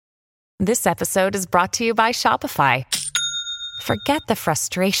This episode is brought to you by Shopify. Forget the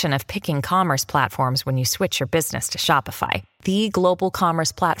frustration of picking commerce platforms when you switch your business to Shopify, the global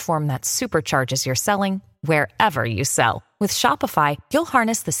commerce platform that supercharges your selling wherever you sell. With Shopify, you'll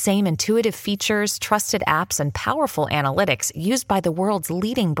harness the same intuitive features, trusted apps, and powerful analytics used by the world's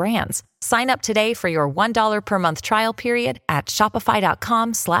leading brands. Sign up today for your $1 per month trial period at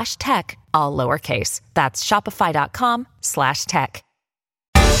shopify.com/tech, all lowercase. That's shopify.com/tech.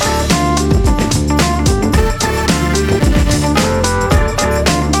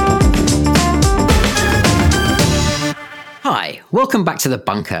 Hi, welcome back to The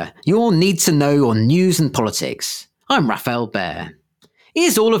Bunker, your need-to-know on news and politics. I'm Raphael Baer.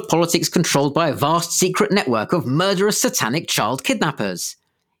 Is all of politics controlled by a vast secret network of murderous satanic child kidnappers?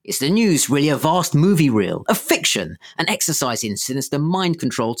 Is the news really a vast movie reel, a fiction, an exercise in sinister mind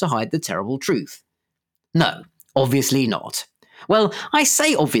control to hide the terrible truth? No, obviously not. Well, I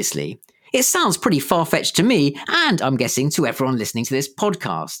say obviously. It sounds pretty far-fetched to me, and I'm guessing to everyone listening to this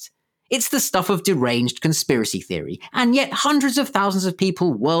podcast. It's the stuff of deranged conspiracy theory, and yet hundreds of thousands of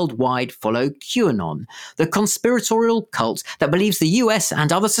people worldwide follow QAnon, the conspiratorial cult that believes the US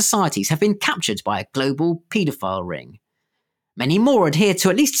and other societies have been captured by a global paedophile ring. Many more adhere to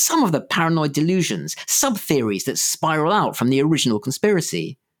at least some of the paranoid delusions, sub-theories that spiral out from the original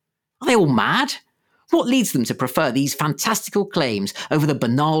conspiracy. Are they all mad? What leads them to prefer these fantastical claims over the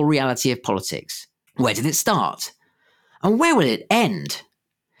banal reality of politics? Where did it start? And where will it end?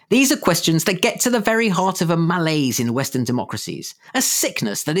 These are questions that get to the very heart of a malaise in Western democracies, a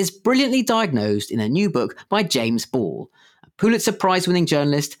sickness that is brilliantly diagnosed in a new book by James Ball, a Pulitzer Prize-winning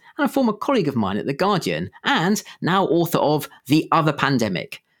journalist and a former colleague of mine at The Guardian, and now author of The Other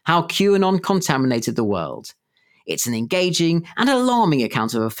Pandemic: How QAnon Contaminated the World. It's an engaging and alarming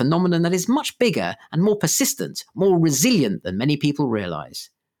account of a phenomenon that is much bigger and more persistent, more resilient than many people realise.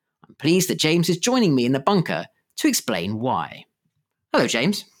 I'm pleased that James is joining me in the bunker to explain why. Hello,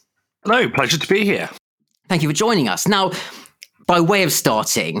 James. Hello, pleasure to be here. Thank you for joining us. Now, by way of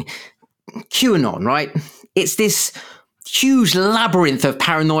starting, QAnon, right? It's this huge labyrinth of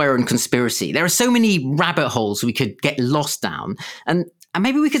paranoia and conspiracy. There are so many rabbit holes we could get lost down. And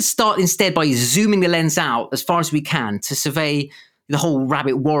maybe we could start instead by zooming the lens out as far as we can to survey the whole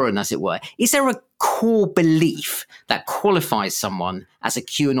rabbit warren, as it were. Is there a core belief that qualifies someone as a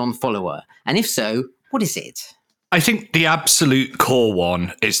QAnon follower? And if so, what is it? I think the absolute core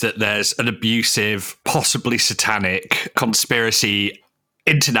one is that there's an abusive, possibly satanic conspiracy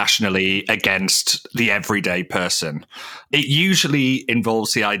internationally against the everyday person. It usually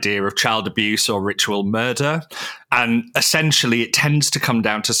involves the idea of child abuse or ritual murder, and essentially it tends to come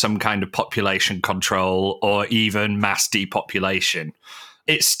down to some kind of population control or even mass depopulation.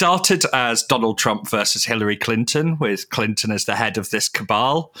 It started as Donald Trump versus Hillary Clinton, with Clinton as the head of this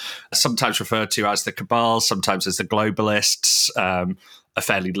cabal, sometimes referred to as the cabal, sometimes as the globalists, a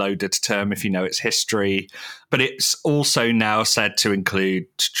fairly loaded term if you know its history. But it's also now said to include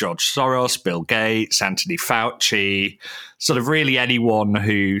George Soros, Bill Gates, Anthony Fauci, sort of really anyone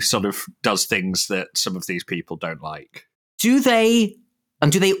who sort of does things that some of these people don't like. Do they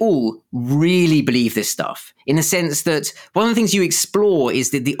all really believe this stuff? In a sense that one of the things you explore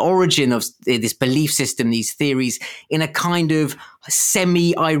is the origin of this belief system, these theories, in a kind of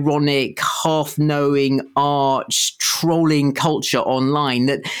semi-ironic, half-knowing, arch, trolling culture online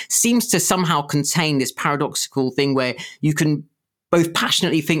that seems to somehow contain this paradoxical thing where you can both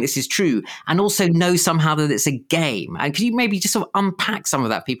passionately think this is true and also know somehow that it's a game. And could you maybe just sort of unpack some of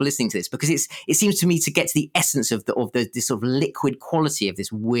that, people listening to this? Because it seems to me to get to the essence of this sort of liquid quality of this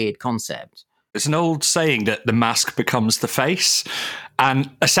weird concept. There's an old saying that the mask becomes the face. And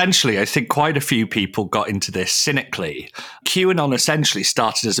essentially, I think quite a few people got into this cynically. QAnon essentially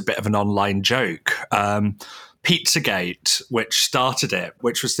started as a bit of an online joke. Pizzagate, which started it,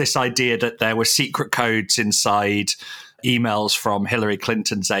 which was this idea that there were secret codes inside emails from Hillary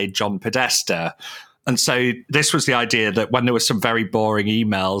Clinton's aide, John Podesta. And so this was the idea that when there were some very boring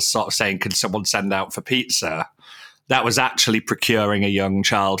emails sort of saying, can someone send out for pizza? That was actually procuring a young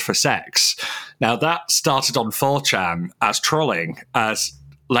child for sex. Now, that started on 4chan as trolling, as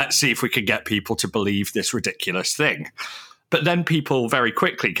let's see if we can get people to believe this ridiculous thing. But then people very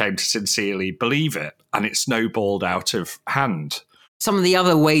quickly came to sincerely believe it, and it snowballed out of hand. Some of the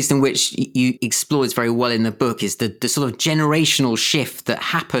other ways in which you explore this very well in the book is the sort of generational shift that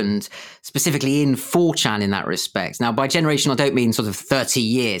happened specifically in 4chan in that respect. Now, by generation, I don't mean sort of 30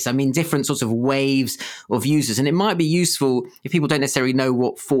 years. I mean different sorts of waves of users. And it might be useful, if people don't necessarily know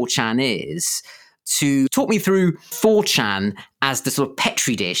what 4chan is, to talk me through 4chan as the sort of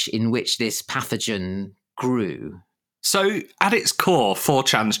petri dish in which this pathogen grew. So at its core,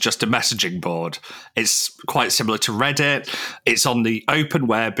 4chan's just a messaging board. It's quite similar to Reddit. It's on the open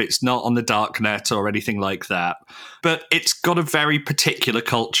web. It's not on the darknet or anything like that. But it's got a very particular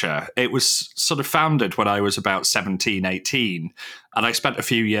culture. It was sort of founded when I was about 17, 18. And I spent a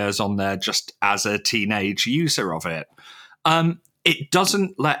few years on there just as a teenage user of it. It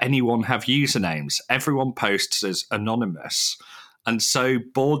doesn't let anyone have usernames. Everyone posts as anonymous. And so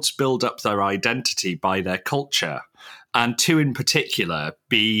boards build up their identity by their culture. And two in particular,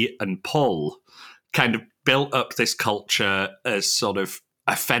 B and Pull, kind of built up this culture as sort of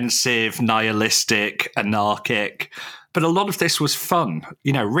offensive, nihilistic, anarchic. But a lot of this was fun.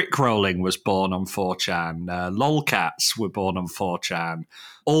 You know, Rickrolling was born on 4chan. Lolcats were born on 4chan.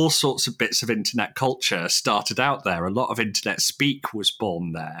 All sorts of bits of internet culture started out there. A lot of internet speak was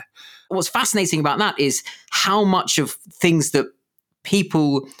born there. What's fascinating about that is how much of things that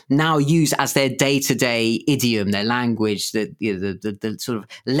people now use as their day-to-day idiom, their language, the sort of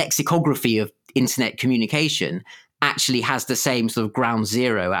lexicography of internet communication actually has the same sort of ground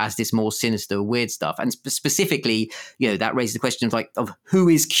zero as this more sinister, weird stuff. And specifically, that raises the question of who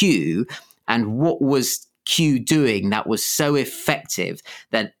is Q and what was Q doing that was so effective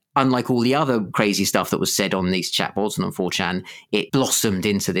that, unlike all the other crazy stuff that was said on these chat boards and on 4chan, it blossomed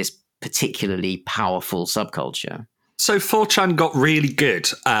into this particularly powerful subculture. So 4chan got really good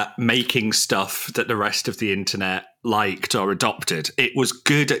at making stuff that the rest of the internet liked or adopted. It was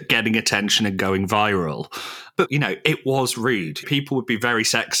good at getting attention and going viral. But, it was rude. People would be very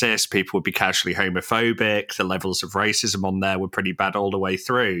sexist. People would be casually homophobic. The levels of racism on there were pretty bad all the way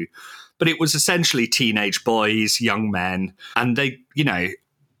through. But it was essentially teenage boys, young men, and they,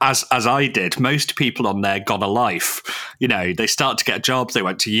 as I did, most people on there got a life. They started to get a job, they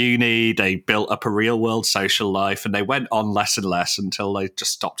went to uni, they built up a real world social life, and they went on less and less until they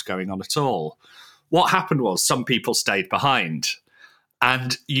just stopped going on at all. What happened was some people stayed behind,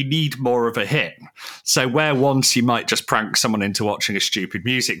 and you need more of a hit. So where once you might just prank someone into watching a stupid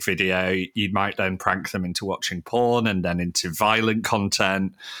music video, you might then prank them into watching porn and then into violent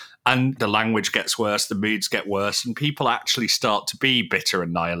content. And the language gets worse, the moods get worse, and people actually start to be bitter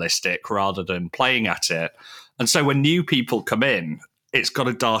and nihilistic rather than playing at it. And so when new people come in, it's got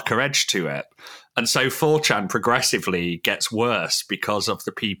a darker edge to it. And so 4chan progressively gets worse because of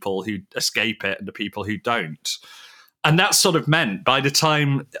the people who escape it and the people who don't. And that sort of meant by the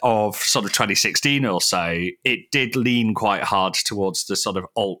time of sort of 2016 or so, it did lean quite hard towards the sort of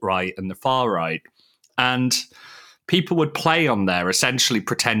alt-right and the far-right. And people would play on there essentially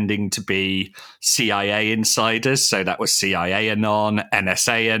pretending to be CIA insiders. So that was CIA Anon,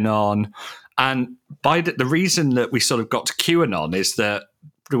 NSA Anon. And by the reason that we sort of got to QAnon is that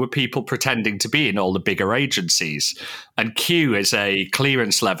there were people pretending to be in all the bigger agencies. And Q is a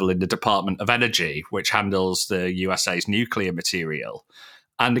clearance level in the Department of Energy, which handles the USA's nuclear material.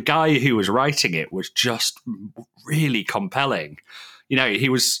 And the guy who was writing it was just really compelling. He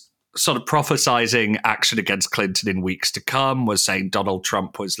was sort of prophesizing action against Clinton in weeks to come, was saying Donald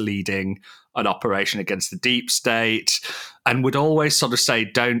Trump was leading an operation against the deep state, and would always sort of say,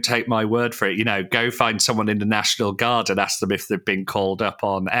 don't take my word for it, go find someone in the National Guard and ask them if they've been called up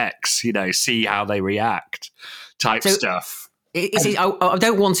on X, see how they react type stuff. I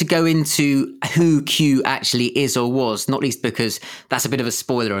don't want to go into who Q actually is or was, not least because that's a bit of a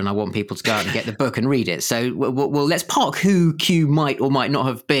spoiler and I want people to go out and get the book and read it. So well, let's park who Q might or might not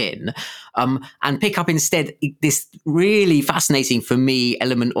have been and pick up instead this really fascinating for me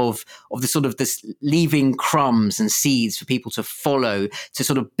element of the sort of this leaving crumbs and seeds for people to follow to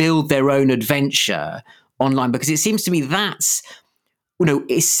sort of build their own adventure online, because it seems to me that's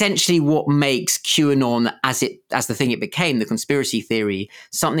essentially what makes QAnon as the thing it became, the conspiracy theory,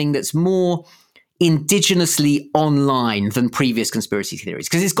 something that's more indigenously online than previous conspiracy theories,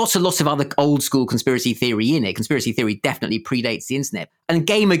 because it's got a lot of other old school conspiracy theory in it. Conspiracy theory definitely predates the internet. And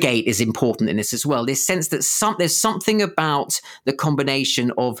Gamergate is important in this as well. This sense that there's something about the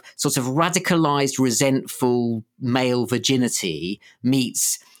combination of sort of radicalized, resentful male virginity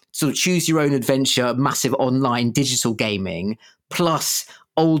meets sort of choose your own adventure, massive online digital gaming, plus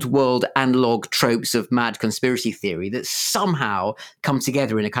old world analog tropes of mad conspiracy theory that somehow come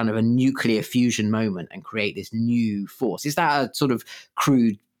together in a kind of a nuclear fusion moment and create this new force. Is that a sort of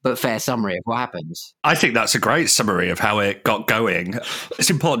crude but fair summary of what happens? I think that's a great summary of how it got going. It's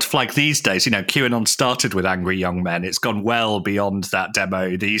important to flag these days, QAnon started with angry young men. It's gone well beyond that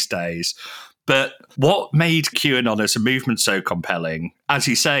demo these days. But what made QAnon as a movement so compelling, as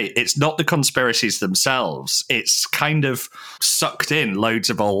you say, it's not the conspiracies themselves. It's kind of sucked in loads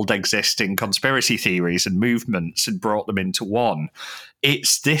of old existing conspiracy theories and movements and brought them into one.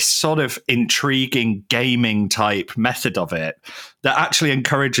 It's this sort of intriguing gaming type method of it that actually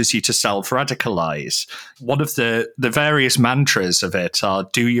encourages you to self-radicalize. One of the various mantras of it are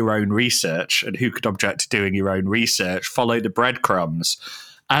do your own research, and who could object to doing your own research? Follow the breadcrumbs.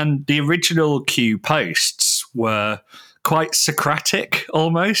 And the original Q posts were quite Socratic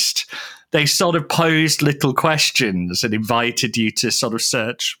almost. They sort of posed little questions and invited you to sort of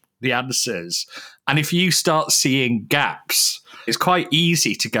search the answers. And if you start seeing gaps, it's quite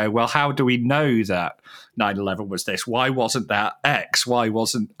easy to go, well, how do we know that 9/11 was this? Why wasn't that X? Why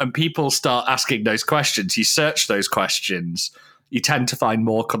wasn't... And people start asking those questions. You search those questions, you tend to find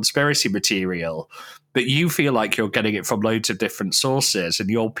more conspiracy material, but you feel like you're getting it from loads of different sources and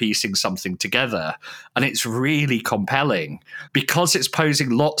you're piecing something together. And it's really compelling because it's posing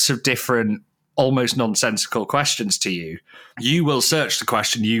lots of different, almost nonsensical questions to you. You will search the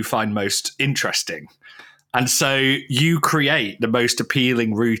question you find most interesting. And so you create the most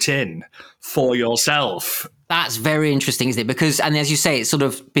appealing route in for yourself. That's very interesting, isn't it? Because, and as you say, it sort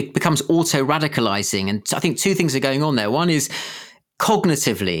of becomes auto-radicalizing. And I think two things are going on there. One is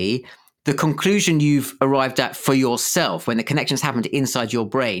cognitively, the conclusion you've arrived at for yourself when the connections happened inside your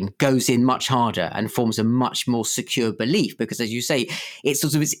brain goes in much harder and forms a much more secure belief because, as you say,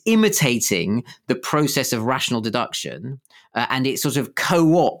 it's imitating the process of rational deduction and it sort of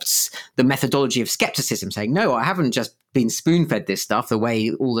co-opts the methodology of skepticism, saying, no, I haven't just been spoon-fed this stuff the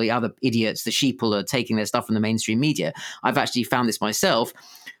way all the other idiots, the sheeple, are taking their stuff from the mainstream media. I've actually found this myself.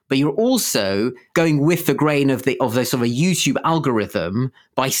 But you're also going with the grain of the sort of a YouTube algorithm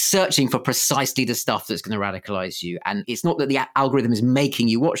by searching for precisely the stuff that's going to radicalize you. And it's not that the algorithm is making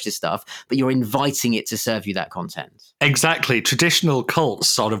you watch this stuff, but you're inviting it to serve you that content. Exactly. Traditional cults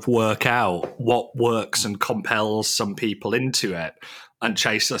sort of work out what works and compels some people into it and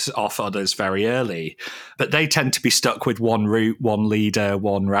chase us off others very early. But they tend to be stuck with one route, one leader,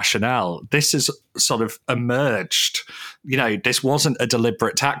 one rationale. This has sort of emerged. You know, this wasn't a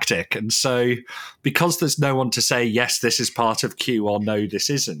deliberate tactic. And so because there's no one to say, yes, this is part of Q or no, this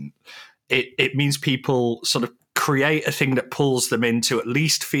isn't, it means people sort of create a thing that pulls them into at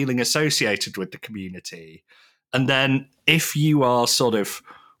least feeling associated with the community. And then if you are sort of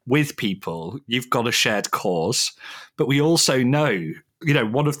with people, you've got a shared cause. But we also know, you know,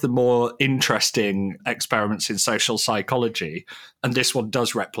 one of the more interesting experiments in social psychology, and this one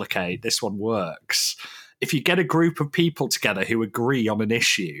does replicate, this one works. If you get a group of people together who agree on an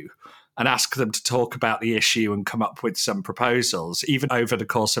issue and ask them to talk about the issue and come up with some proposals, even over the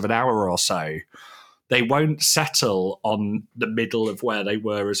course of an hour or so, they won't settle on the middle of where they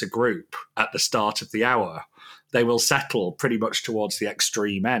were as a group at the start of the hour. They will settle pretty much towards the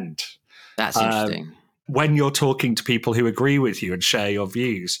extreme end. That's interesting. When you're talking to people who agree with you and share your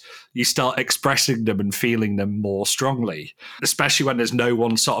views, you start expressing them and feeling them more strongly, especially when there's no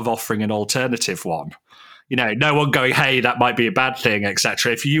one sort of offering an alternative one. You know, no one going, hey, that might be a bad thing,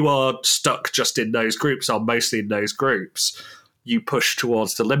 etc. If you are stuck just in those groups or mostly in those groups, you push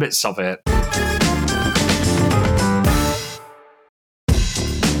towards the limits of it.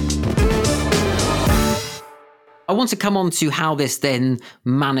 I want to come on to how this then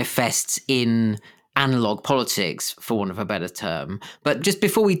manifests in analog politics, for want of a better term. But just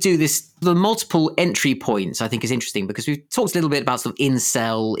before we do this, the multiple entry points I think is interesting because we've talked a little bit about sort of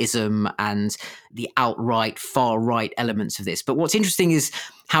incel-ism and the outright far-right elements of this. But what's interesting is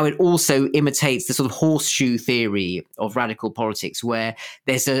how it also imitates the sort of horseshoe theory of radical politics, where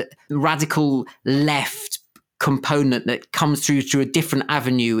there's a radical left component that comes through a different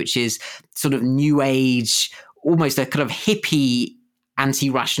avenue, which is sort of new age, almost a kind of hippie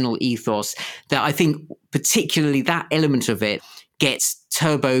anti-rational ethos that I think particularly that element of it gets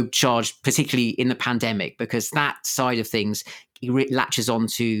turbocharged, particularly in the pandemic, because that side of things latches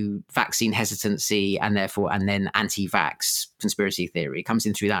onto vaccine hesitancy and then anti-vax conspiracy theory. It comes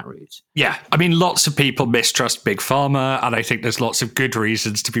in through that route. Yeah. I mean, lots of people mistrust Big Pharma, and I think there's lots of good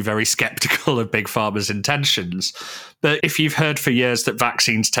reasons to be very skeptical of Big Pharma's intentions. But if you've heard for years that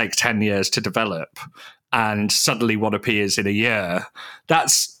vaccines take 10 years to develop, and suddenly one appears in a year,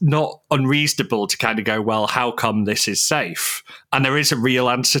 that's not unreasonable to kind of go, well, how come this is safe? And there is a real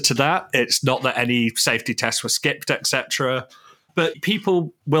answer to that. It's not that any safety tests were skipped, etc. But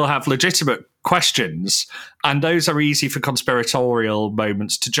people will have legitimate questions, and those are easy for conspiratorial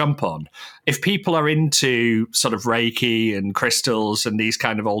moments to jump on. If people are into sort of Reiki and crystals and these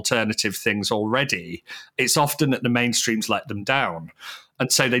kind of alternative things already, it's often that the mainstreams let them down.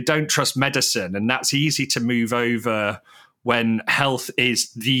 And so they don't trust medicine. And that's easy to move over when health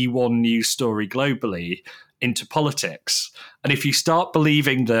is the one news story globally into politics. And if you start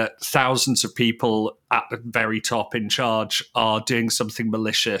believing that thousands of people at the very top in charge are doing something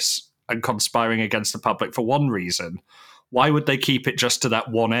malicious and conspiring against the public for one reason, why would they keep it just to that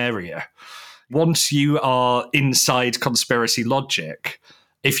one area? Once you are inside conspiracy logic,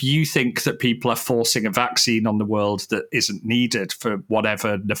 if you think that people are forcing a vaccine on the world that isn't needed for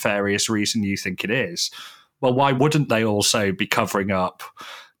whatever nefarious reason you think it is, well, why wouldn't they also be covering up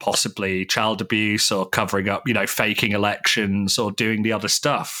possibly child abuse or covering up, faking elections or doing the other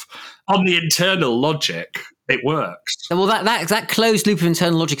stuff? On the internal logic, it works. Well, that closed loop of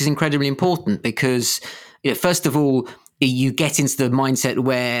internal logic is incredibly important because, first of all, you get into the mindset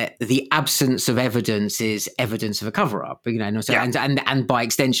where the absence of evidence is evidence of a cover-up, and by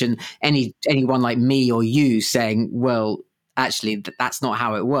extension, anyone like me or you saying, well, actually, that's not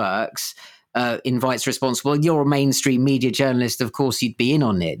how it works, invites response. Well, you're a mainstream media journalist, of course you'd be in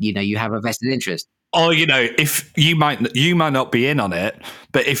on it. You have a vested interest. Or, if you might not be in on it,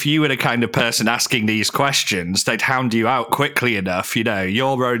 but if you were the kind of person asking these questions, they'd hound you out quickly enough.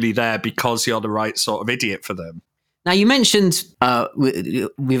 You're only there because you're the right sort of idiot for them. Now, you mentioned,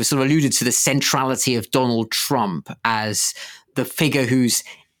 we've sort of alluded to the centrality of Donald Trump as the figure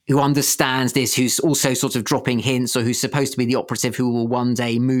who understands this, who's also sort of dropping hints, or who's supposed to be the operative who will one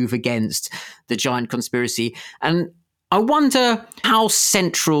day move against the giant conspiracy. And I wonder how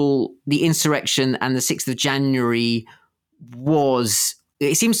central the insurrection and the 6th of January was.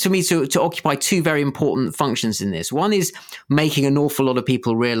 It seems to me to occupy two very important functions in this. One is making an awful lot of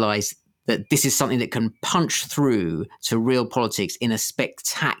people realize that this is something that can punch through to real politics in a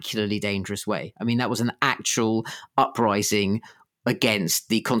spectacularly dangerous way. I mean, that was an actual uprising against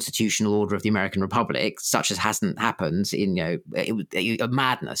the constitutional order of the American Republic, such as hasn't happened in, a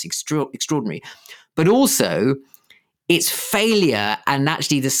madness, extraordinary. But also, its failure and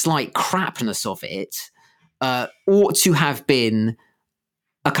actually the slight crapness of it ought to have been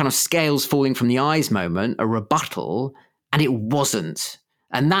a kind of scales falling from the eyes moment, a rebuttal, and it wasn't.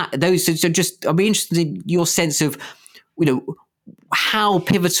 And I'll be interested in your sense of, how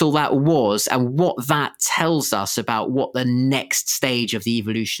pivotal that was and what that tells us about what the next stage of the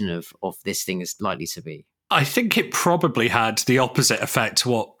evolution of this thing is likely to be. I think it probably had the opposite effect to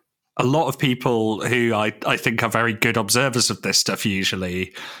what a lot of people who I think are very good observers of this stuff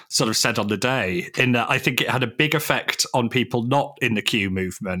usually sort of said on the day, in that I think it had a big effect on people not in the Q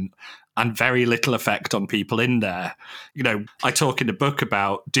movement and very little effect on people in there. I talk in the book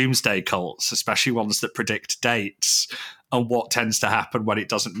about doomsday cults, especially ones that predict dates and what tends to happen when it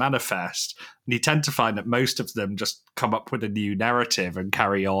doesn't manifest. And you tend to find that most of them just come up with a new narrative and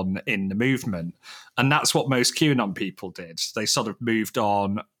carry on in the movement. And that's what most QAnon people did. They sort of moved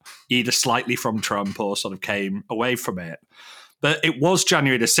on either slightly from Trump or sort of came away from it. But it was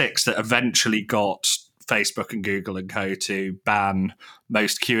January the 6th that eventually got Facebook and Google and co to ban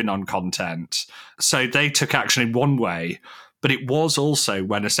most QAnon content. So they took action in one way, but it was also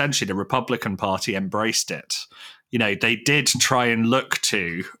when essentially the Republican Party embraced it. They did try and look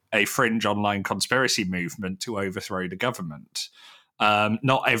to a fringe online conspiracy movement to overthrow the government.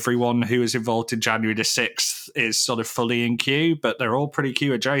 Not everyone who was involved in January the 6th is sort of fully in Q, but they're all pretty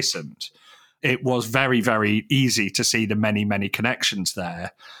Q adjacent. It was very, very easy to see the many, many connections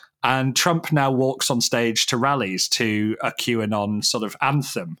there. And Trump now walks on stage to rallies to a QAnon sort of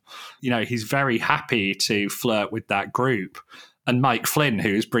anthem. He's very happy to flirt with that group. And Mike Flynn, who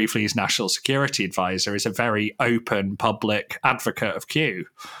is briefly his national security advisor, is a very open public advocate of Q.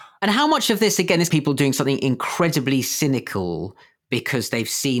 And how much of this, again, is people doing something incredibly cynical because they've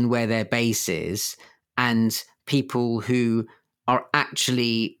seen where their base is, and people who are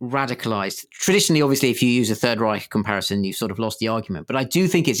actually radicalized? Traditionally, obviously, if you use a Third Reich comparison, you've sort of lost the argument. But I do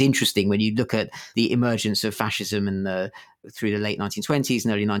think it's interesting when you look at the emergence of fascism through the late 1920s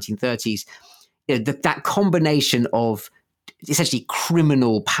and early 1930s, that combination of essentially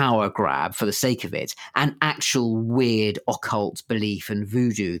criminal power grab for the sake of it and actual weird occult belief and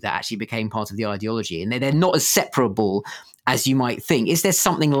voodoo that actually became part of the ideology. And they're not as separable as you might think. Is there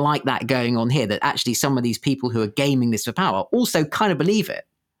something like that going on here, that actually some of these people who are gaming this for power also kind of believe it?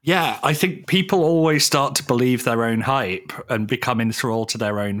 Yeah, I think people always start to believe their own hype and become enthralled to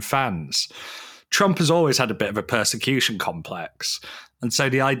their own fans. Trump has always had a bit of a persecution complex. And so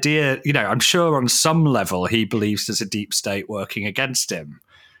the idea, I'm sure on some level he believes there's a deep state working against him.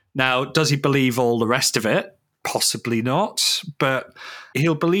 Now, does he believe all the rest of it? Possibly not, but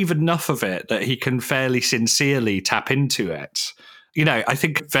he'll believe enough of it that he can fairly sincerely tap into it. I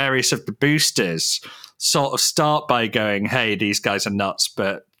think various of the boosters sort of start by going, hey, these guys are nuts,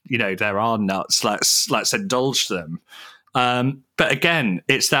 but, there are nuts. Let's indulge them. But again,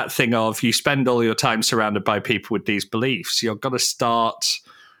 it's that thing of you spend all your time surrounded by people with these beliefs. You're going to start,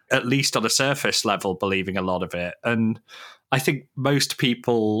 at least on a surface level, believing a lot of it. And I think most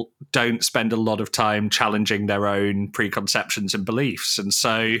people don't spend a lot of time challenging their own preconceptions and beliefs. And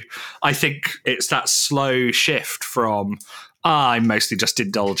so I think it's that slow shift from, I'm mostly just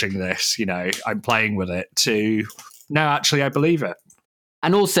indulging this, I'm playing with it, to, no, actually, I believe it.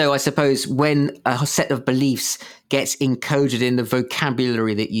 And also, I suppose, when a set of beliefs gets encoded in the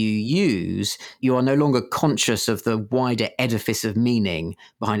vocabulary that you use, you are no longer conscious of the wider edifice of meaning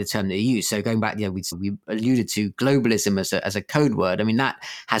behind the term that you use. So going back, we alluded to globalism as a code word. I mean, that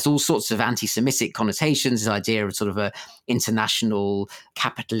has all sorts of anti-Semitic connotations, the idea of sort of a international,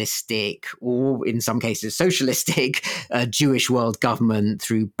 capitalistic, or in some cases socialistic, Jewish world government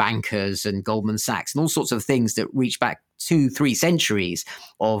through bankers and Goldman Sachs and all sorts of things that reach back 2-3 centuries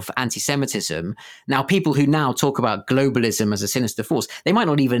of anti-Semitism. Now, people who now talk about globalism as a sinister force, they might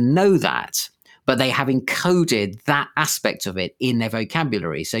not even know that, but they have encoded that aspect of it in their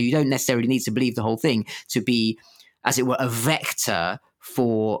vocabulary. So you don't necessarily need to believe the whole thing to be, as it were, a vector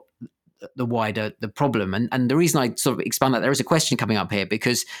for the problem. And the reason I sort of expand that, there is a question coming up here,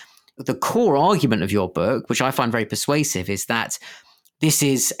 because the core argument of your book, which I find very persuasive, is that this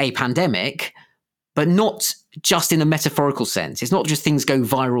is a pandemic, but not just in a metaphorical sense. It's not just things go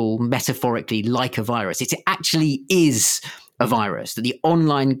viral metaphorically like a virus. It actually is a virus, that the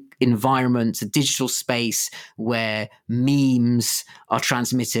online environment, the digital space where memes are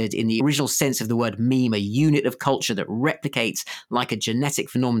transmitted in the original sense of the word meme, a unit of culture that replicates like a genetic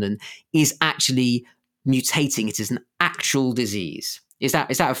phenomenon, is actually mutating. It is an actual disease. Is that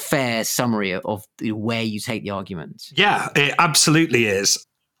a fair summary of where you take the argument? Yeah, it absolutely is.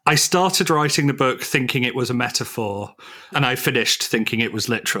 I started writing the book thinking it was a metaphor, and I finished thinking it was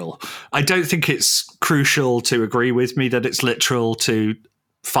literal. I don't think it's crucial to agree with me that it's literal to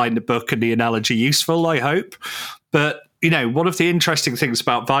find the book and the analogy useful, I hope. But, one of the interesting things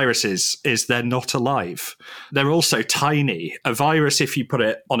about viruses is they're not alive. They're also tiny. A virus, if you put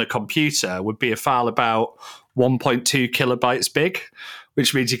it on a computer, would be a file about 1.2 kilobytes big,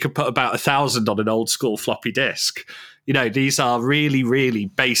 which means you could put about 1,000 on an old school floppy disk. These are really, really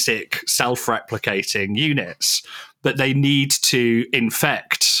basic self-replicating units, but they need to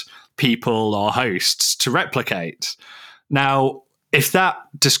infect people or hosts to replicate. Now, if that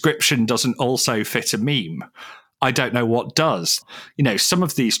description doesn't also fit a meme, I don't know what does. Some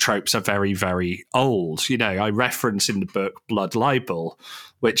of these tropes are very, very old. I reference in the book blood libel,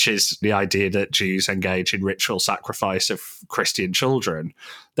 which is the idea that Jews engage in ritual sacrifice of Christian children.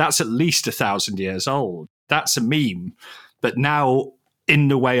 That's at least 1,000 years old. That's a meme. But now, in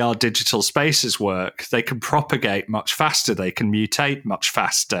the way our digital spaces work, they can propagate much faster. They can mutate much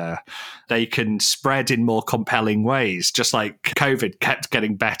faster. They can spread in more compelling ways, just like COVID kept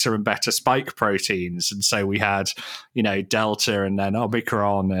getting better and better spike proteins. And so we had, Delta and then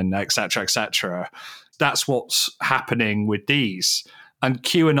Omicron and et cetera, et cetera. That's what's happening with these. And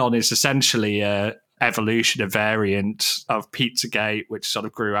QAnon is essentially a evolution, a variant of Pizzagate, which sort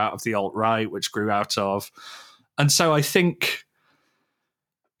of grew out of the alt-right, which grew out of... And so I think,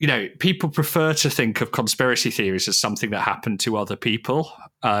 people prefer to think of conspiracy theories as something that happened to other people,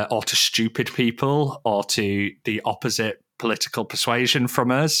 or to stupid people, or to the opposite political persuasion from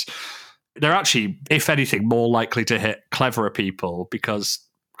us. They're actually, if anything, more likely to hit cleverer people, because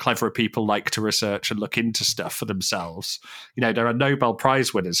cleverer people like to research and look into stuff for themselves. There are Nobel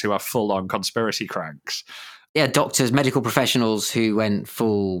Prize winners who are full-on conspiracy cranks. Yeah, doctors, medical professionals who went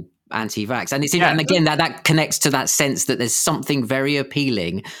full anti-vax. And and again, that connects to that sense that there's something very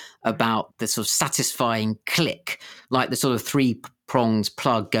appealing about the sort of satisfying click, like the sort of 3-pronged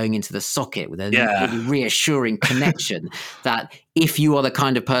plug going into the socket with a really reassuring connection, that if you are the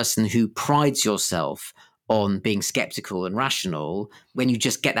kind of person who prides yourself on being skeptical and rational, when you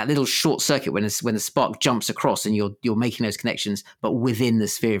just get that little short circuit, when the spark jumps across and you're making those connections, but within the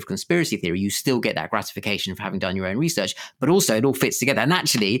sphere of conspiracy theory, you still get that gratification for having done your own research, but also it all fits together. And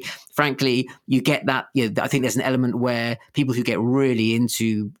actually, frankly, you get that, I think there's an element where people who get really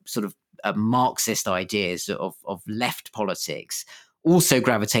into sort of Marxist ideas of left politics also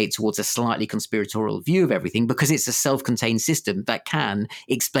gravitate towards a slightly conspiratorial view of everything, because it's a self-contained system that can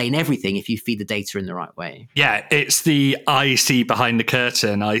explain everything if you feed the data in the right way. Yeah, it's the I see behind the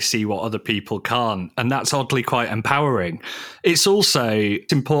curtain, I see what other people can't. And that's oddly quite empowering. It's also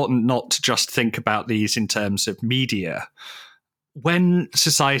important not to just think about these in terms of media. when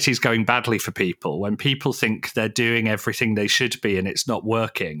society's going badly for people, when people think they're doing everything they should be and it's not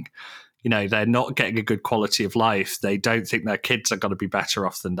working, they're not getting a good quality of life, they don't think their kids are going to be better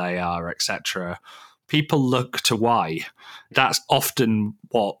off than they are, etc., people look to why. That's often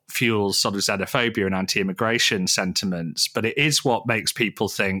what fuels sort of xenophobia and anti-immigration sentiments, but it is what makes people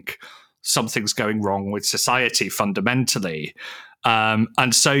think something's going wrong with society fundamentally.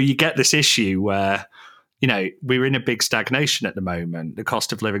 And so you get this issue where, we're in a big stagnation at the moment. The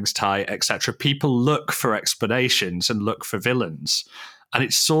cost of living's tight, etc. People look for explanations and look for villains. And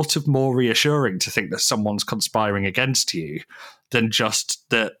it's sort of more reassuring to think that someone's conspiring against you than just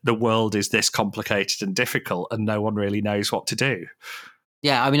that the world is this complicated and difficult and no one really knows what to do.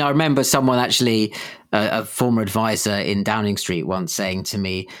 Yeah, I mean, I remember someone actually, a former advisor in Downing Street once saying to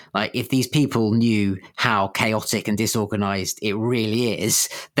me, like, if these people knew how chaotic and disorganized it really is,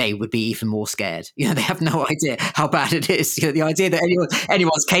 they would be even more scared. They have no idea how bad it is. The idea that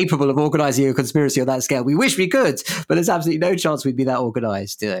anyone's capable of organizing a conspiracy on that scale, we wish we could, but there's absolutely no chance we'd be that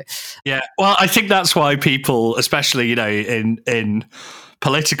organized. Yeah, well, I think that's why people, especially, in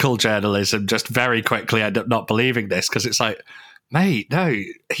political journalism, just very quickly end up not believing this, because it's like, mate, no,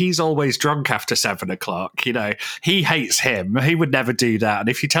 he's always drunk after 7 o'clock. He hates him. He would never do that. And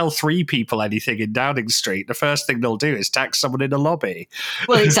if you tell 3 people anything in Downing Street, the first thing they'll do is text someone in the lobby.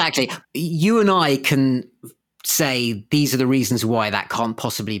 Well, exactly. You and I can say these are the reasons why that can't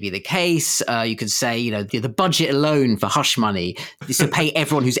possibly be the case. You could say, the budget alone for hush money is to pay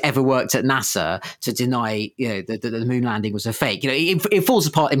everyone who's ever worked at NASA to deny, that the moon landing was a fake. It falls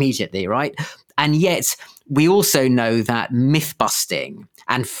apart immediately, right? And yet we also know that myth busting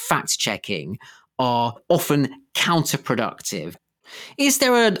and fact checking are often counterproductive. Is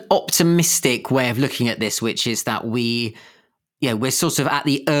there an optimistic way of looking at this, which is that we're sort of at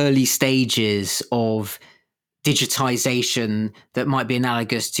the early stages of digitization that might be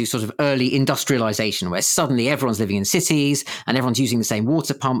analogous to sort of early industrialization, where suddenly everyone's living in cities and everyone's using the same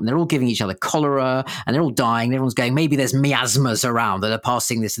water pump and they're all giving each other cholera and they're all dying and everyone's going, maybe there's miasmas around that are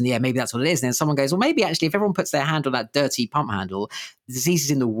passing this in the air, maybe that's what it is. And then someone goes, well, maybe actually if everyone puts their hand on that dirty pump handle, the disease is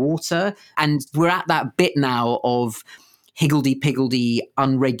in the water. And we're at that bit now of higgledy-piggledy,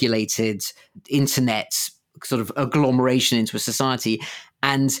 unregulated internet sort of agglomeration into a society.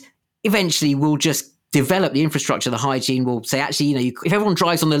 And eventually we'll just develop the infrastructure, the hygiene will say, actually, if everyone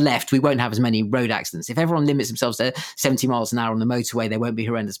drives on the left, we won't have as many road accidents. If everyone limits themselves to 70 miles an hour on the motorway, there won't be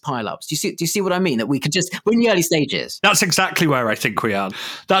horrendous pileups. Do you see what I mean? That we could we're in the early stages. That's exactly where I think we are.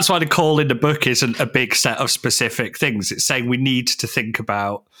 That's why the call in the book isn't a big set of specific things. It's saying we need to think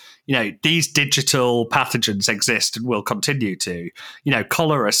about, these digital pathogens exist and will continue to.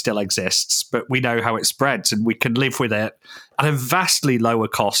 Cholera still exists, but we know how it spreads and we can live with it at a vastly lower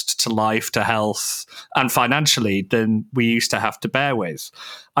cost to life, to health, and financially than we used to have to bear with.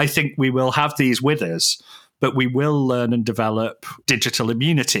 I think we will have these with us, but we will learn and develop digital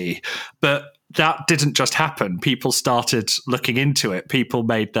immunity. But that didn't just happen. People started looking into it. People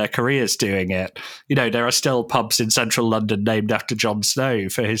made their careers doing it. There are still pubs in central London named after Jon Snow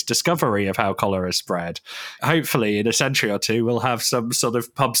for his discovery of how cholera spread. Hopefully, in a century or two, we'll have some sort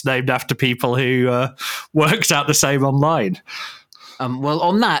of pubs named after people who worked out the same online. Well,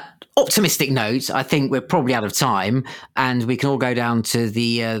 on that optimistic note, I think we're probably out of time and we can all go down to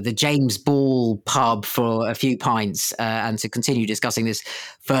the James Ball pub for a few pints and to continue discussing this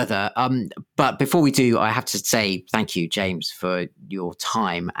further. But before we do, I have to say thank you, James, for your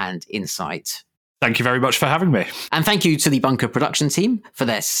time and insight. Thank you very much for having me. And thank you to the Bunker production team for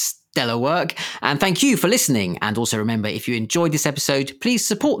their stellar work. And thank you for listening. And also remember, if you enjoyed this episode, please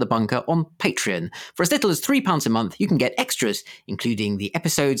support The Bunker on Patreon. For as little as £3 a month, you can get extras, including the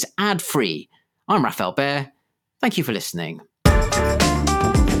episodes ad-free. I'm Raphael Bear. Thank you for listening.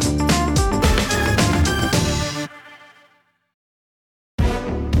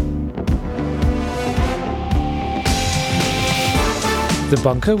 The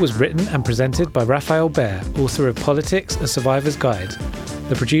Bunker was written and presented by Raphael Bear, author of Politics, A Survivor's Guide.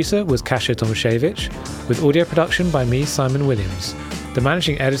 The producer was Kasia Tomaszewicz, with audio production by me, Simon Williams. The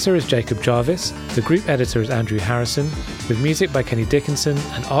managing editor is Jacob Jarvis, the group editor is Andrew Harrison, with music by Kenny Dickinson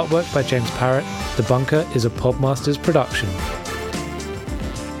and artwork by James Parrott. The Bunker is a Podmasters production.